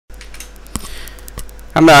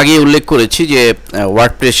আমরা আগে উল্লেখ করেছি যে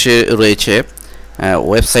ওয়ার্ডপ্রেসে রয়েছে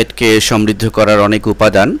ওয়েবসাইটকে সমৃদ্ধ করার অনেক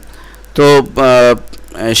উপাদান। তো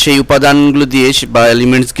সেই উপাদানগুলো দিয়ে বা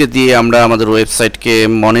এলিমেন্টসকে দিয়ে আমরা আমাদের ওয়েবসাইটকে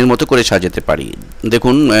মনের মতো করে সাজাতে পারি।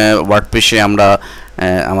 দেখুন ওয়ার্ডপ্রেসে আমরা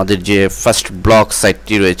আমাদের যে ফার্স্ট ব্লগ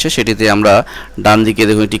সাইটটি রয়েছে সেটিতে আমরা ডান দিকে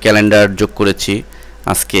দেখুন একটি ক্যালেন্ডার যোগ করেছি,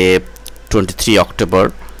 আজকে 23 অক্টোবর,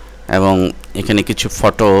 এবং এখানে কিছু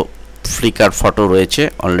ফটো, ফ্লিকার ফটো রয়েছে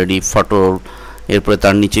অলরেডি ফটো, এরপরে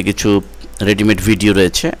তার নিচে কিছু রেডিমেড ভিডিও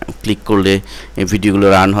রয়েছে। ক্লিক করলে এই ভিডিওগুলো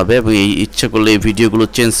রান হবে এবং এই ইচ্ছা করলে এই ভিডিওগুলো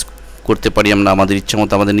চেঞ্জ করতে পারি, আমরা আমাদের ইচ্ছা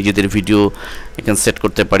মতো আমাদের নিজেদের ভিডিও এখানে সেট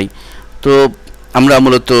করতে পারি। তো আমরা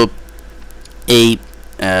মূলত এই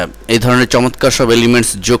ধরনের চমৎকার সব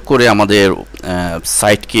এলিমেন্টস যোগ করে আমাদের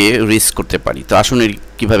সাইটকে রিচ করতে পারি। তো আসুন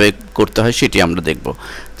কীভাবে করতে হয় সেটি আমরা দেখব।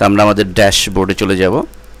 তো আমরা আমাদের ড্যাশবোর্ডে চলে যাব।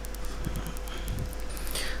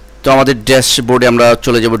 তো আমাদের ড্যাশবোর্ডে আমরা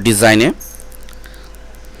চলে যাব ডিজাইনে।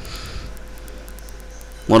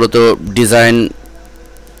 মূলত ডিজাইন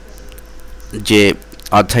যে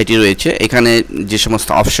অধ্যায়টি রয়েছে এখানে যে সমস্ত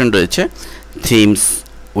অপশন রয়েছে, থিমস,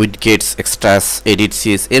 উইডগেটস, এক্সট্রাস, এডিট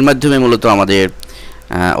সিএস, এর মাধ্যমে মূলত আমাদের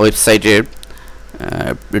ওয়েবসাইটের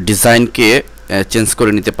ডিজাইনকে চেঞ্জ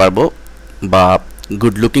করে নিতে পারবো বা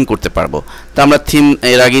গুড লুকিং করতে পারবো। তো আমরা থিম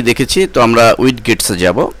এর আগেই দেখেছি, তো আমরা উইডগেটসে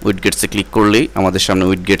যাব। উইডগেটসে ক্লিক করলেই আমাদের সামনে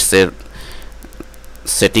উইডগেটসের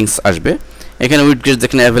সেটিংস আসবে। এখানে উইডগেটস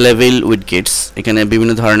দেখেন অ্যাভেলেবেল উইডগেটস, এখানে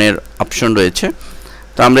বিভিন্ন ধরনের অপশন রয়েছে।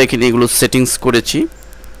 তো আমরা এখানে এগুলো সেটিংস করেছি।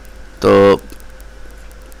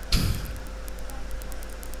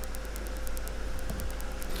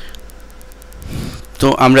 তো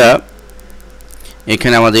আমরা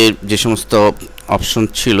এখানে আমাদের যে সমস্ত অপশন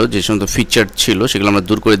ছিল, যে সমস্ত ফিচার ছিল সেগুলো আমরা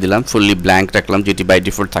দূর করে দিলাম, ফুললি ব্ল্যাঙ্ক রাখলাম যেটি বাই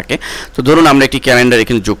ডিফল্ট থাকে। তো ধরুন আমরা একটি ক্যালেন্ডার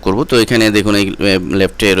এখানে যোগ করব। তো এখানে দেখুন এই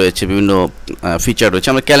লেফটে রয়েছে বিভিন্ন ফিচার রয়েছে।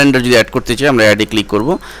 আমরা ক্যালেন্ডার যদি অ্যাড করতে চাই আমরা অ্যাডে ক্লিক করব।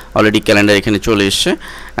 অলরেডি ক্যালেন্ডার এখানে চলে এসছে।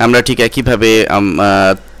 আমরা ঠিক একইভাবে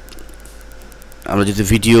আমরা যদি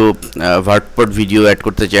ভিডিও ওয়ার্ডপ্রেস ভিডিও অ্যাড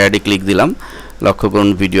করতে চাই অ্যাডে ক্লিক দিলাম, লক্ষ্য করুন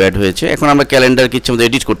ভিডিও অ্যাড হয়েছে। এখন আমরা ক্যালেন্ডারকে ইচ্ছে মতো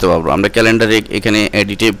এডিট করতে পারবো। আমরা ক্যালেন্ডারে এখানে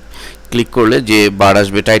এডিটে ক্লিক করলে যে বার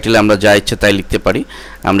আসবে, টাইটেলে আমরা যা ইচ্ছে তাই লিখতে পারি।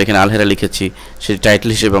 আমরা এখানে আলহেরা লিখেছি, সেই টাইটেল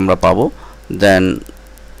হিসেবে আমরা পাবো। দেন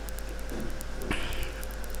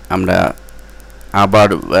আমরা আবার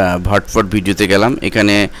ওয়ার্ডপ্রেস ভিডিওতে গেলাম,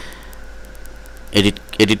 এখানে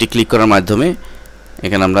এডিটে ক্লিক করার মাধ্যমে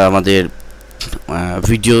এখানে আমরা আমাদের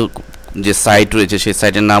ভিডিও যে সাইট রয়েছে সেই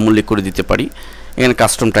সাইটের নাম উল্লেখ করে দিতে পারি। এখানে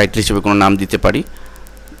কাস্টম টাইটেল হিসেবে কোনো নাম দিতে পারি,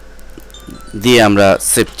 দিয়ে আমরা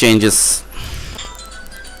সেভ চেঞ্জেস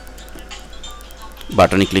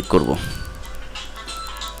বাটনে ক্লিক করব।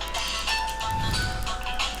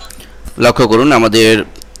 লক্ষ্য করুন আমাদের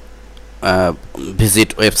ভিজিট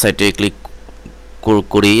ওয়েবসাইটে ক্লিক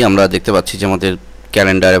করেই আমরা দেখতে পাচ্ছি যে আমাদের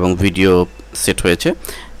ক্যালেন্ডার এবং ভিডিও সেট হয়েছে।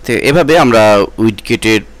 তো এভাবে আমরা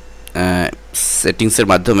উইডগেটের সেটিংসের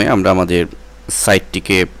মাধ্যমে আমরা আমাদের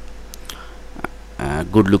সাইটটিকে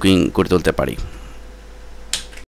গুড লুকিং করে তুলতে পারি।